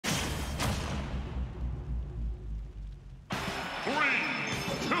3,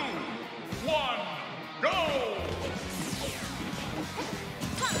 2, 1, go!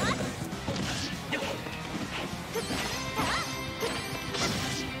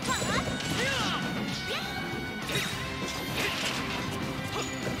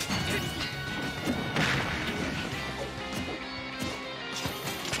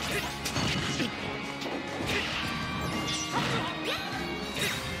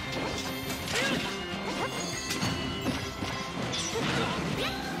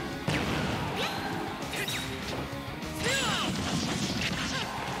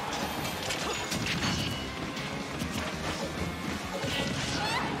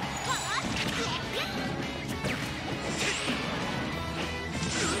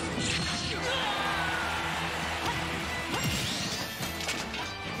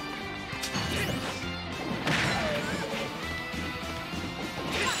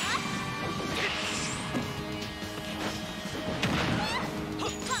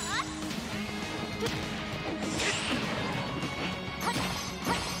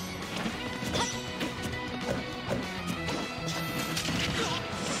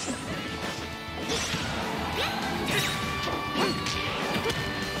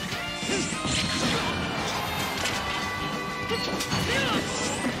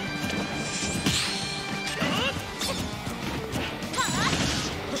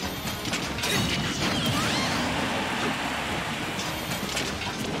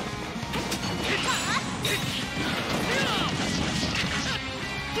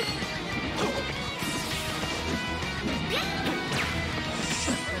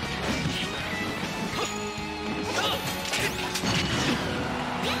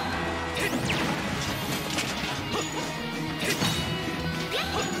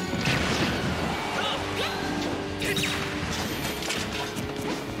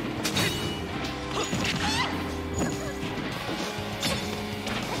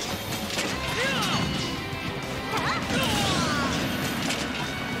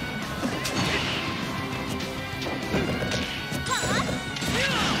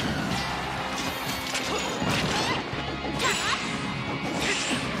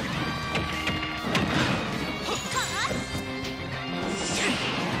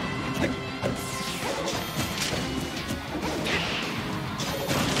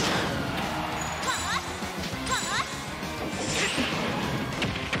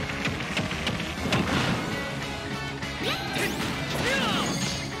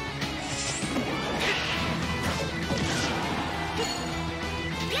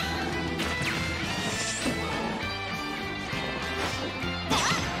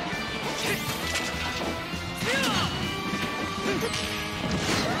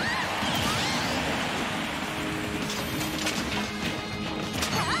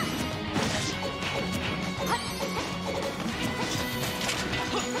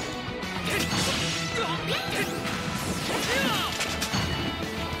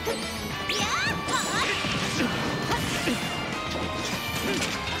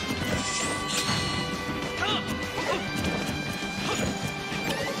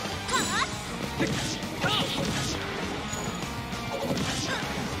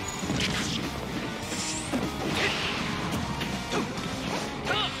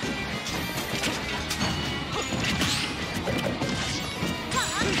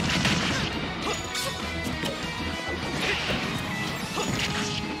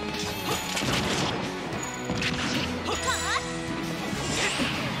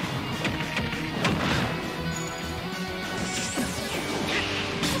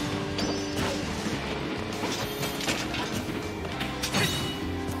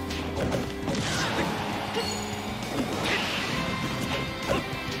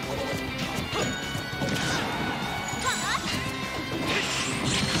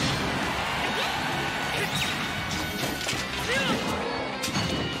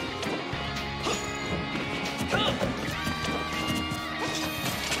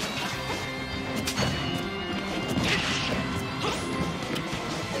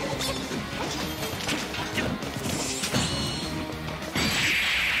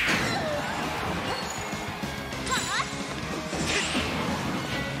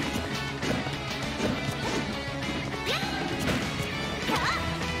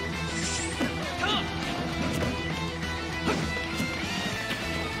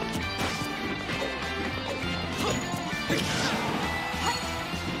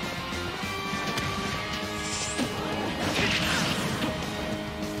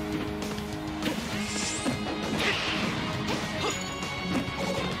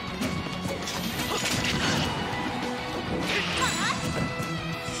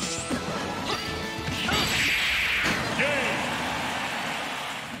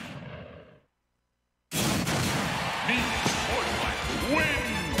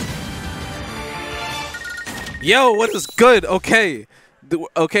 Yo, what is good? Okay.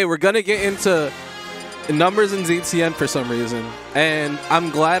 Okay, we're going to get into numbers in ZTN for some reason. And I'm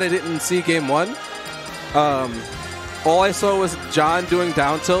glad I didn't see game 1. All I saw was John doing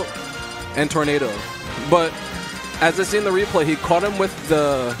down tilt and tornado. But as I see in the replay, he caught him with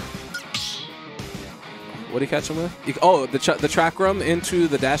the... What did he catch him with? The track rum into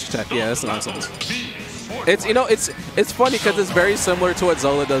the dash attack. Yeah, that's nonsense. It's, you know, it's funny because it's very similar to what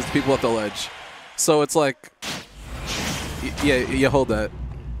Zelda does to people at the ledge. So it's like, yeah, you hold that.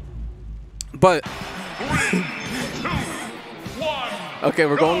 But okay,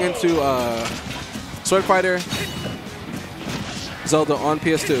 we're going into Sword Fighter Zelda on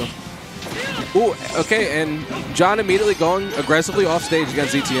PS2. Ooh, okay, and John immediately going aggressively off stage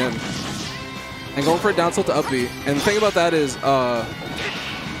against ZTN and going for a down tilt to up B. And the thing about that is,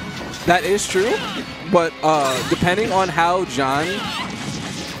 that is true, but depending on how John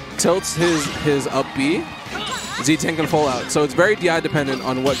tilts his up B, Z10 can fall out. So it's very DI dependent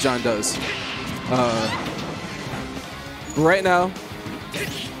on what John does. Right now,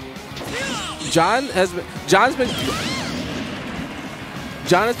 John has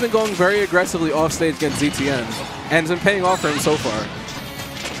been going very aggressively off stage against ZTN, and it's been paying off for him so far.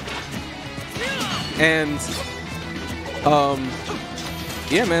 And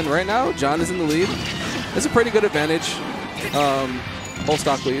yeah, man, right now John is in the lead. It's a pretty good advantage, whole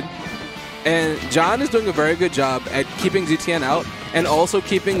stock lead. And John is doing a very good job at keeping ZTN out and also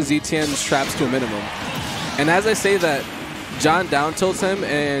keeping ZTN's traps to a minimum. And as I say that, John down tilts him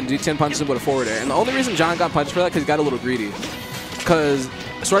and ZTN punches him with a forward air. And the only reason John got punched for that is because he got a little greedy. Because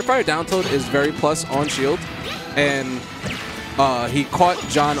Sword Fighter down tilt is very plus on shield, and he caught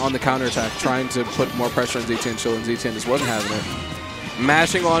John on the counter attack, trying to put more pressure on ZTN shield, and ZTN just wasn't having it.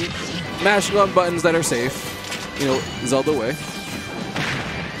 Mashing on buttons that are safe, you know, Zelda way.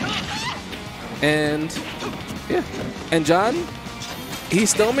 And yeah, and John,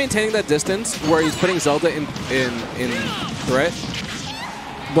 he's still maintaining that distance where he's putting Zelda in threat,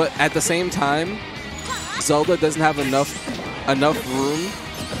 but at the same time, Zelda doesn't have enough room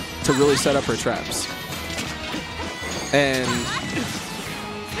to really set up her traps. And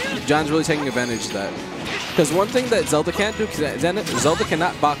John's really taking advantage of that. Because one thing that Zelda can't do, Zelda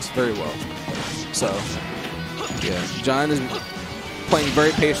cannot box very well. So, yeah, John is playing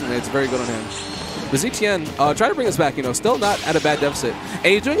very patiently. It's very good on him. But ZTN, try to bring us back, you know, still not at a bad deficit. And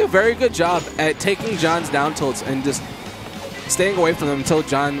he's doing a very good job at taking John's down tilts and just staying away from them until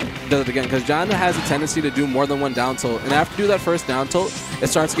John does it again. Because John has a tendency to do more than one down tilt. And after you do that first down tilt, it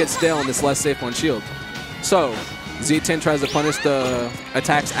starts to get stale and it's less safe on shield. So, Z10 tries to punish the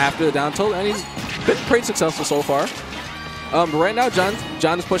attacks after the down tilt, and he's been pretty successful so far. But right now,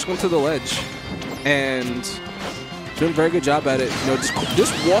 John is pushing him to the ledge and doing a very good job at it. You know,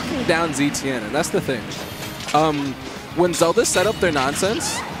 just walking down ZTN, and that's the thing. When Zelda set up their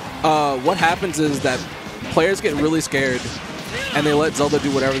nonsense, what happens is that players get really scared, and they let Zelda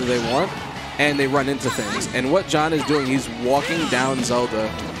do whatever they want, and they run into things. And what John is doing, he's walking down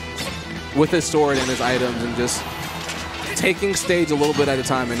Zelda with his sword and his items, and just taking stage a little bit at a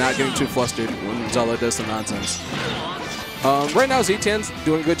time and not getting too flustered when Zelda does some nonsense. Right now, Z10's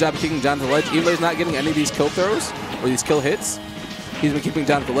doing a good job of keeping John to the ledge, even though he's not getting any of these kill throws or these kill hits. He's been keeping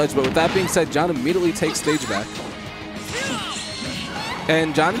John to the ledge, but with that being said, John immediately takes stage back.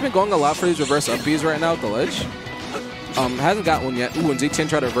 And John's been going a lot for these reverse up Bs right now at the ledge. Hasn't got one yet. Ooh, and Z10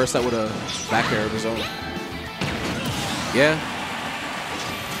 tried to reverse that with a back air of his own. Yeah.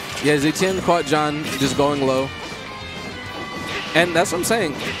 Yeah, Z10 caught John just going low. And that's what I'm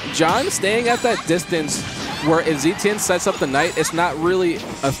saying. John staying at that distance where if Z10 sets up the knight, it's not really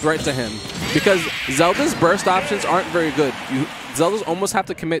a threat to him. Because Zelda's burst options aren't very good. Zelda's almost have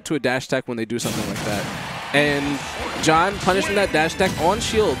to commit to a dash attack when they do something like that. And John punishing that dash attack on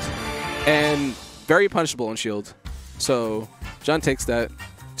shield, and very punishable on shield. So John takes that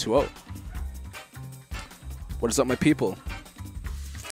 2-0. What is up, my people?